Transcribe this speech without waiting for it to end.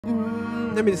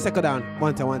Let me just second down.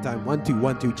 One time. 1 2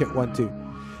 1 2. Check 1 2.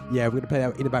 Yeah, we're gonna play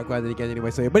that in the background again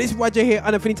anyway. So, but it's Roger here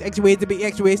on the Phoenix Extra Way to be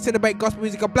Extra Way. Celebrate gospel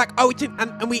music of Black Origin,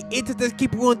 and we here to just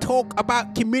keep on talk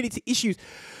about community issues.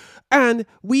 And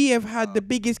we have had the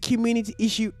biggest community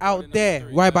issue out there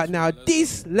right about now.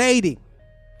 This lady,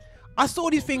 I saw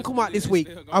this thing come out this week.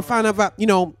 I found out that, you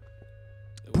know,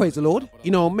 praise the Lord,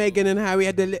 you know, Meghan and Harry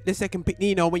had the second picnic,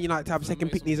 you know, when you like to have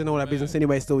second picnics and all that business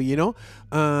anyway, still, you know,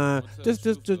 just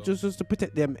to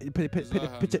protect them,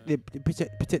 protect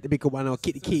the bigger one, or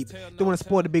keep. Don't want to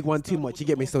spoil the big one too much, you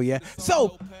get me, still, yeah.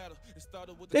 So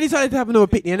they decided to have another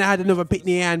picnic, and I had another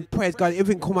picnic, and praise God,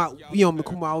 everything come out, you know,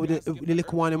 come out with the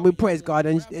little one, and we praise God,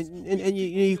 and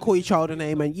you call your child a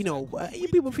name, and you know, you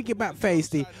people think about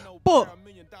feisty, but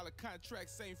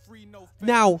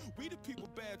now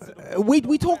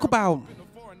we talk about,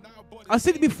 I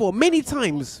said it before many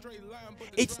times,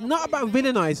 it's not about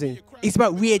villainizing, it's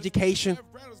about re-education,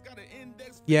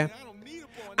 yeah,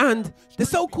 and the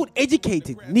so-called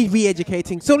educated need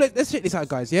re-educating. So let's check this out,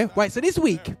 guys, yeah, right. So this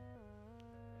week,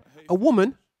 a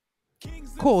woman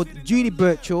called Julie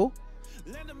Burchill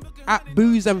at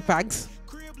Booze and Fags.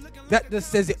 That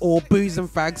just says it all, booze and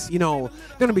fags, you know,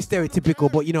 don't want to be stereotypical,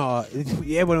 but you know,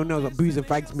 everyone knows what booze and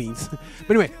fags means. But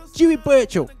anyway, Julie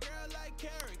Burchill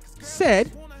said,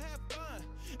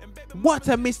 what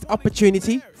a missed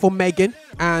opportunity for Meghan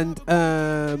and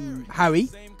Harry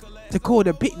to call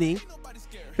the picnic.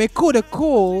 They could have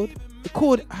called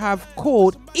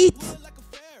it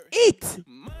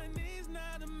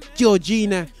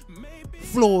Georgina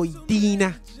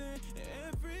Floydina.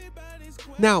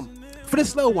 Now, for the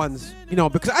slow ones, you know,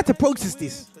 because I had to process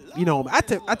this, you know, I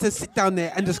had to sit down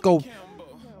there and just go,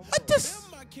 what just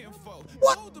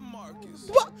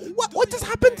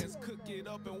happened?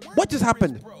 What just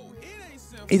happened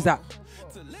is that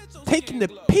taking the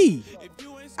P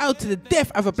out to the death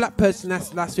of a black person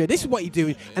last year. This is what you're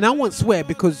doing, and I won't swear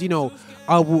because, you know,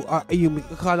 I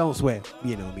don't swear,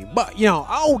 you know what I mean, but you know,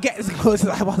 I'll get as close as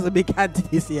I possibly can to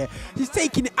this year. She's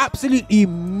taking it absolutely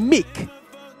mick,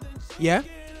 yeah.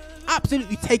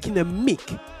 Absolutely taking the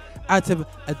mick out of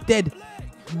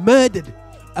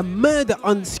a murder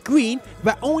on screen.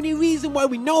 The only reason why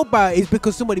we know about it is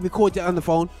because somebody recorded it on the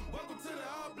phone,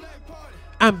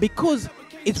 and because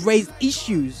it's raised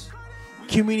issues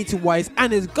community-wise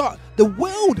and has got the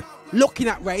world looking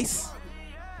at race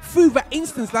through that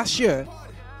instance last year,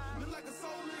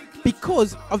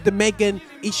 because of the Meghan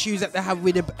issues that they have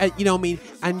with the, you know what I mean,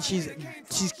 and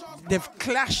they've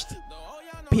clashed.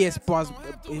 Piers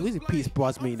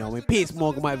Brosnan, you know, when Piers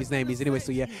Morgan, whatever his name is, anyway,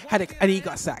 so yeah, and he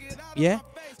got sacked, yeah.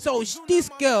 So this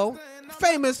girl,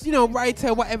 famous, you know,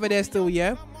 writer, whatever they're still,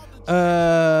 yeah,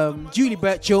 Julie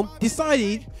Burchill,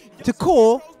 decided to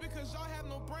call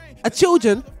a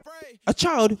child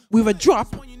with a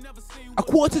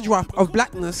quarter drop of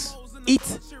blackness,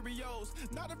 it.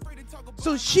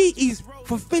 So she is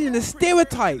fulfilling the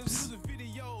stereotypes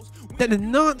that the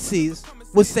Nazis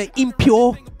would say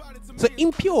impure. So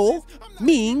impure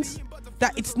means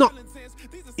that it's not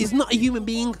a human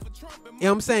being. You know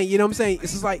what I'm saying? You know what I'm saying?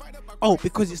 It's just like, oh,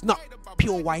 because it's not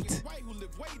pure white.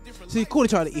 So you call the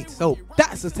child it. So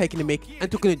that's just taking the mick,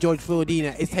 and talking to George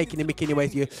Floydina is taking the mick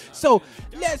anyways. Yeah. So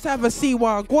let's have a see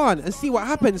what go on and see what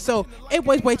happens. So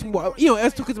everybody's waiting. What, you know, I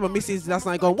was talking to my missus last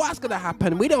night, going, what's gonna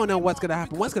happen? We don't know what's gonna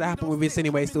happen. What's gonna happen with this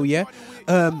anyway? Still, yeah.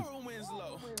 The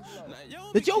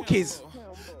joke is,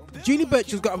 Julie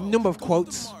Burchill's got a number of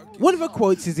quotes. One of her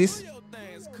quotes is this: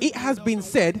 it has been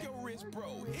said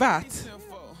that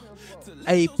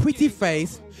a pretty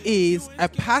face is a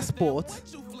passport,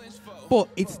 but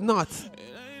it's not.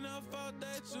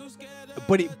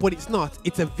 But it's not.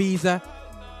 It's a visa,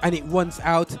 and it runs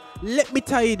out. Let me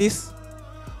tell you this: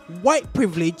 white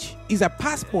privilege is a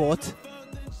passport.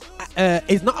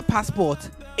 It's not a passport.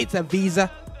 It's a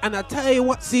visa. And I tell you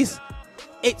what, sis,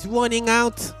 it's running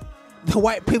out. The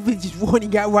white privilege is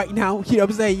running out right now. You know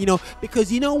what I'm saying? You know,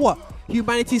 because you know what?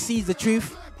 Humanity sees the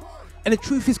truth, and the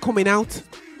truth is coming out.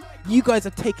 You guys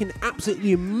are taking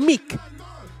absolutely mick,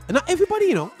 and not everybody,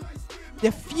 you know.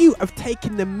 The few have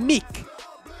taken the mick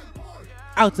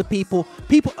out of people.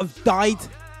 People have died.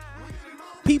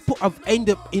 People have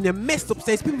ended up in a messed up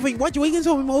state. People think, why are you getting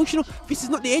so emotional? This is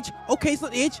not the edge. Okay, it's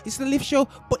not the edge. It's the lift show,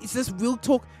 but it's just real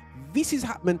talk. This is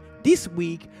happening this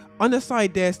week on the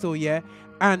side there still, yeah.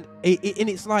 And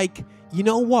it's like, you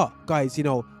know what, guys, you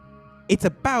know, it's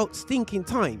about stinking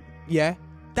time, yeah,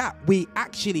 that we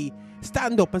actually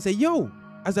stand up and say, yo,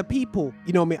 as a people,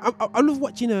 you know what I mean? I love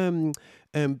watching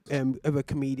other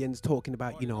comedians talking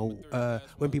about, you know,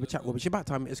 when people chat rubbish. About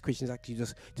time as Christians actually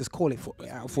just call it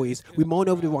out for you. We moan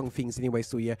over the wrong things anyway,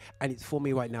 so yeah. And it's for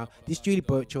me right now. This Julie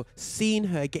Burchill, seeing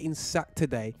her getting sacked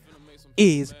today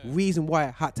is reason why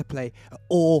I had to play an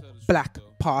all-black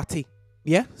party.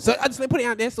 Yeah, so I just put it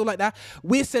out there, so like that.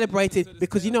 We're celebrated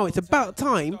because, you know, it's about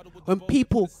time when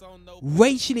people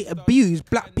racially abuse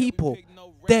black people,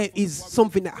 there is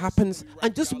something that happens.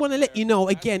 And just want to let you know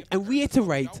again and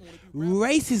reiterate,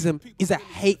 racism is a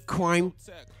hate crime.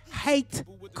 Hate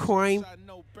crime.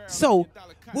 So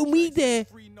when we there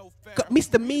got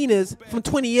misdemeanors from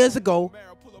 20 years ago,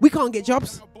 we can't get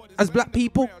jobs as black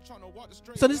people.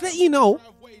 So just let you know,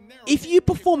 if you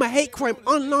perform a hate crime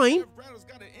online,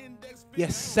 you're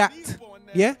sacked.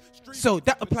 Yeah, so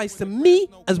that applies to me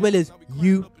as well as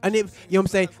you. And if you know what I'm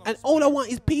saying, and all I want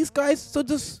is peace, guys. So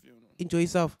just enjoy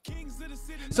yourself.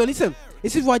 So listen,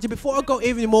 this is Roger. Before I go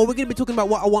even more, we're gonna be talking about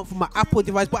what I want from my Apple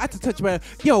device. But I had to touch about,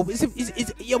 yo, I'm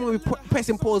gonna be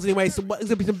pressing pause anyway. So there's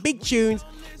gonna be some big tunes.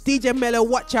 DJ Mello,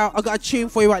 watch out! I got a tune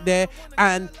for you right there.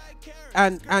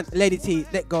 And Lady T,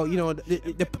 let go. You know,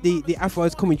 the Afro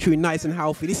is coming through nice and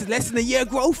healthy. This is less than a year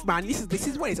growth, man. This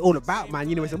is what it's all about, man.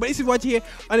 You know, but this is Roger here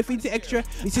on the Infinity Extra.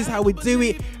 This is how we do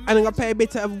it. And I'm gonna play a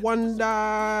bit of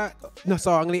Wande. No,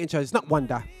 sorry, I'm gonna intro. It's not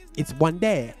Wande. It's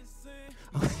Wande.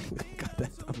 God,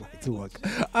 I'm like to work.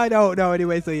 I don't know.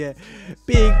 Anyway, so yeah,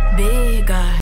 big.